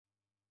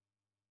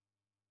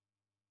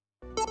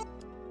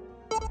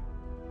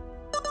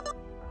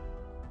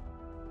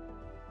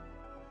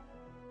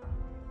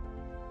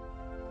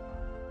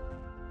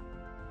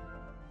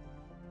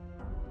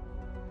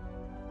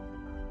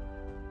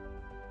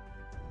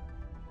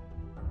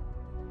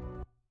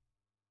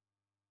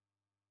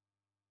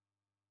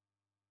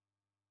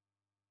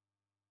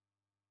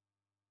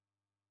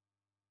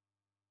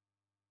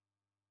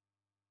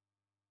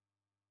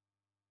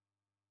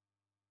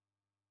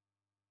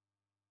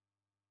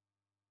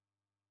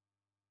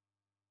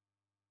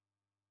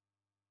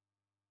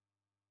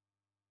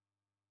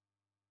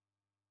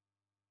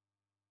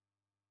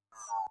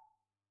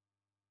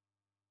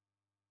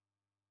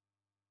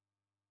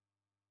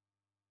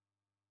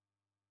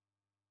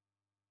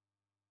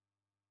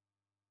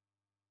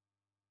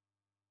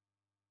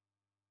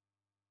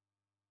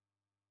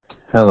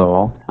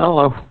Hello.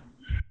 Hello.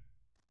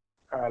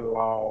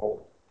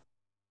 Hello.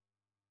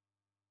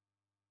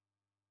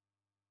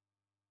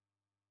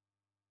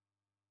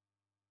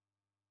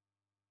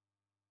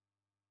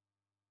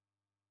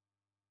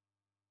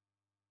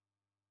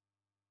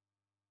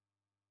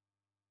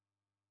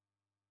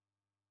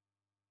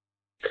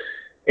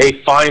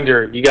 Hey,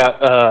 Finder, you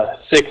got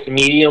 6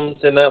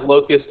 mediums in that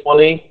Locust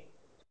 20?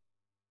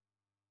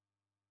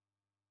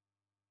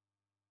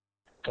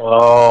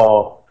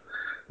 Oh,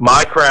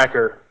 my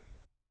cracker.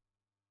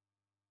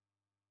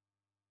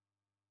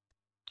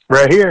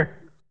 Right here.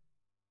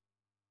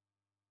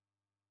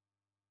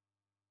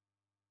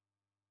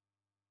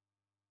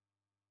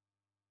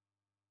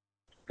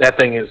 That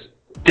thing is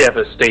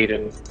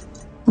devastating.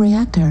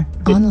 Reactor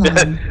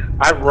online.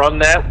 I run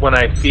that when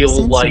I feel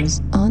Sensors like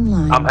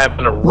online. I'm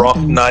having a rough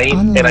Weapons night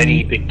online. and I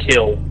need to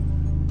kill.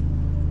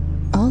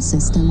 All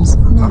systems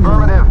nominal.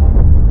 Affirmative.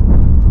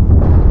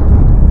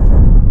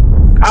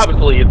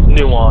 Obviously, it's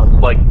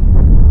nuanced. Like,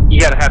 you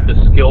gotta have the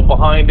skill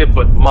behind it,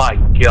 but my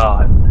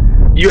god.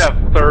 You have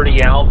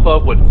 30 alpha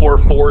with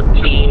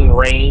 414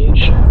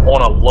 range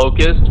on a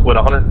Locust with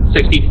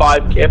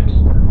 165 kips?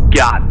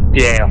 God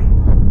damn.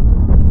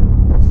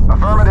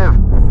 Affirmative.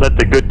 Let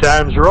the good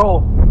times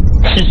roll.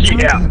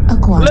 Yeah.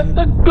 Acquired. Let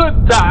the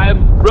good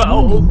time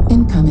roll. Warning,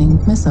 incoming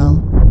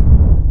missile.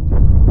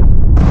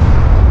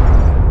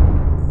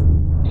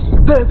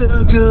 Let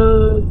the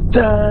good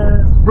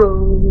time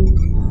roll.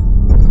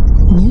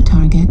 New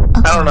target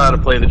acquired. I don't know how to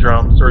play the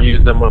drums or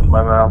use them with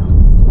my mouth.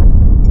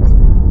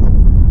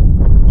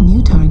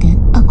 New target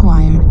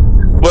acquired.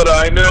 But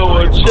I know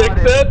a chick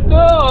that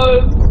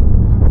does.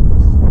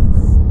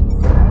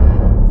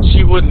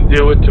 She wouldn't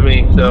do it to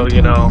me, so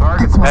you know, I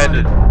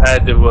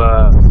had to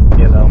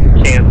you know,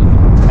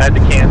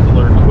 cancel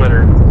her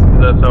Twitter.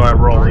 That's how I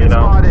roll, you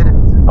know.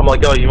 I'm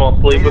like, oh, you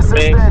won't sleep with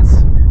me? I'm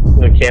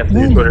gonna cancel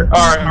your Twitter.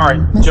 All right,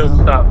 Joe,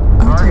 stop.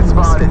 Target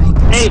spotted.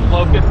 Hey,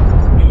 Locust.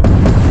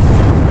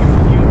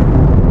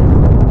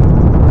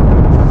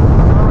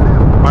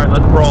 All right,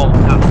 let's roll.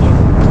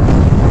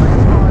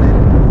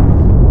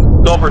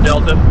 Go for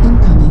Delta.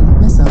 Incoming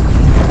missile.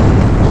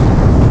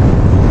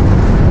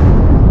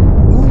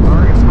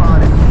 Target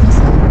spotted.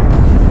 Missile.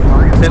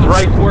 His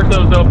right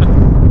torso's open.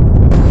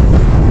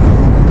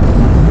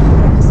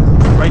 Missile.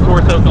 Right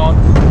torso gone.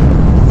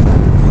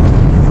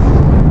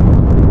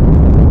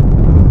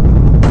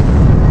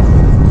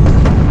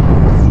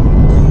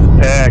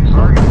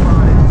 Excellent. Target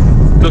spotted.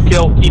 Good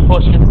kill. Keep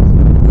pushing.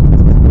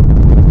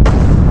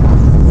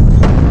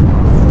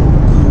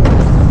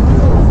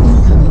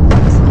 Incoming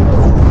missile.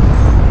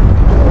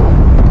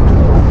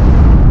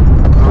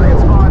 Target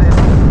spotted.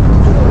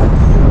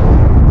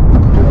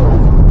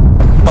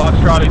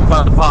 Foxtrot, he's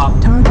about to pop.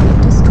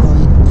 Target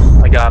destroyed.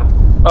 I got him.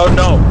 Oh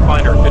no,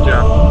 Finder, good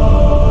job.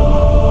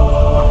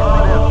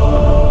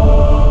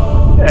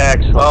 Affirmative.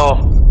 Excellent. Oh,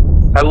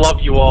 I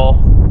love you all.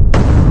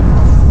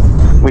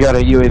 We got a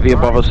UAV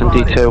above us in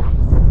D2.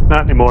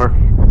 Not anymore.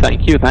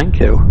 Thank you, thank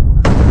you.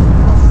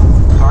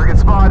 Target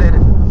spotted.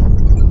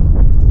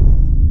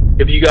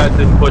 If you guys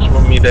didn't push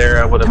with me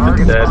there, I would have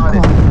been Target dead. spotted.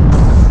 Acquired.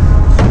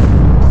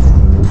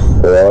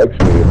 Alex,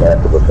 we get back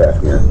to the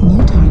fact here.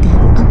 New target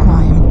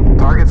acquired.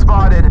 Target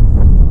spotted.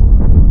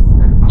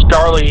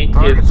 Charlie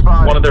Target is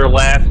spotted. one of their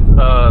last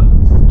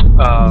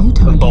New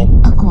target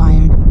assaults.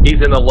 acquired.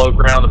 He's in the low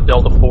ground of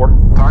Delta 4.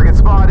 Target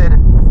spotted.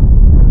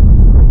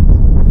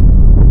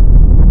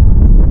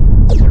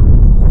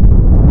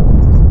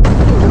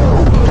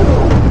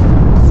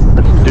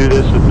 Let's do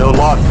this with no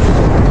losses.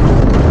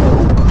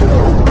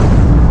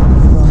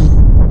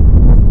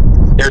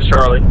 Destroyed. There's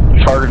Charlie.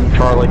 Targeting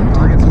Charlie.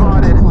 Target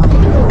spotted.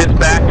 Acquired. His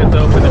back is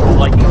open if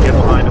like you get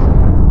behind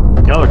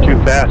him. Y'all are too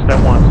fast.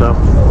 That wants some.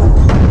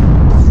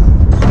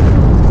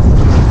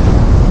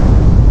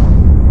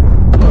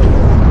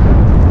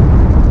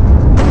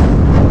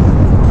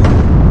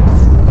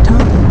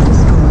 Target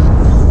destroyed.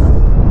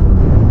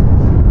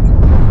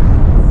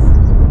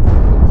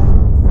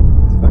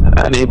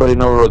 Anybody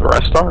know where the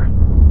rest are?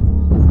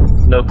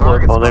 No clue.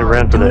 Target Oh, they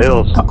ran for the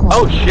hills. Acquired.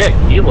 Oh shit,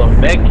 Hilo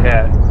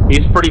Megcat.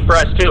 He's pretty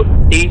fresh too.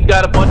 He's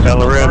got a bunch of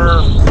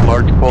LRMs,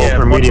 large pulse Yeah,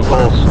 or bunch medium of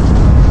pulse.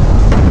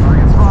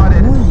 Target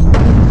spotted. Warning,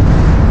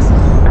 incoming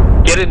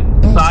missile. Get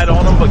inside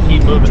on him, but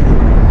keep moving.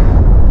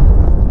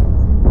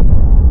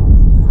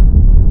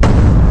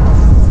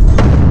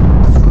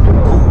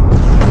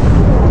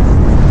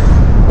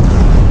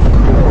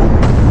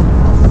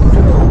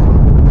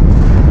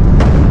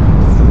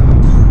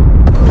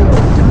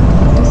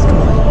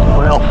 Destroyed.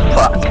 Well,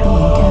 fuck. Being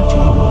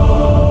captured.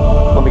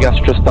 One of you guys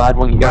just died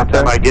when you got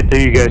there. Time I get there,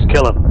 you guys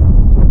kill him.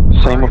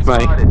 Same with me.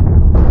 Spotted.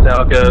 That's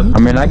how it goes. I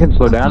mean, I can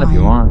slow down if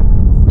you want.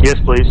 Yes,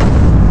 please.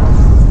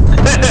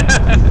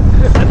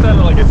 That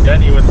sounded like a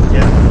genuine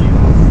yes, please.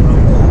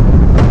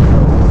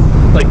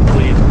 Like,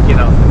 please, you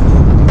know.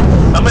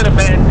 I'm in a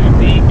man too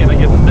deep, and I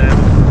get some damage.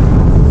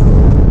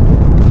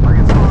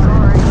 Target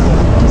spotted.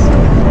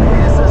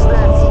 Need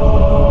assistance.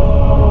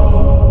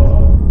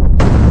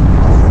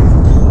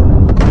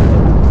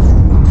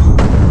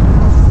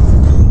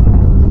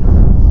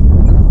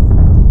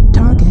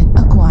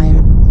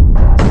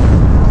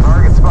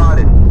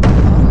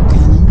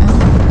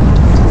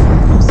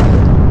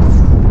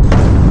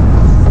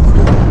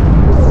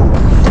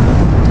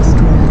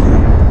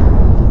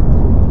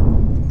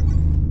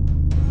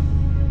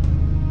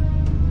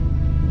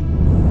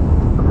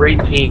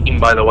 Great team,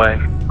 by the way.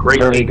 Great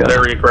Very team, good.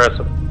 very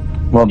aggressive.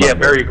 Well done. Yeah,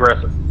 very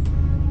aggressive.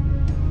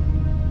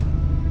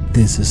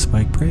 This is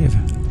Spike Brave.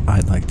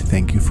 I'd like to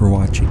thank you for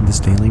watching this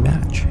daily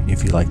match.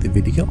 If you liked the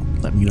video,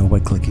 let me know by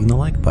clicking the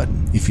like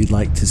button. If you'd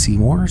like to see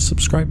more,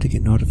 subscribe to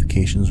get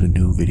notifications when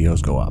new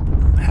videos go up.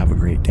 Have a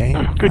great day.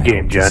 Good game,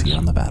 I hope to see gents. you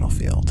on the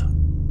battlefield.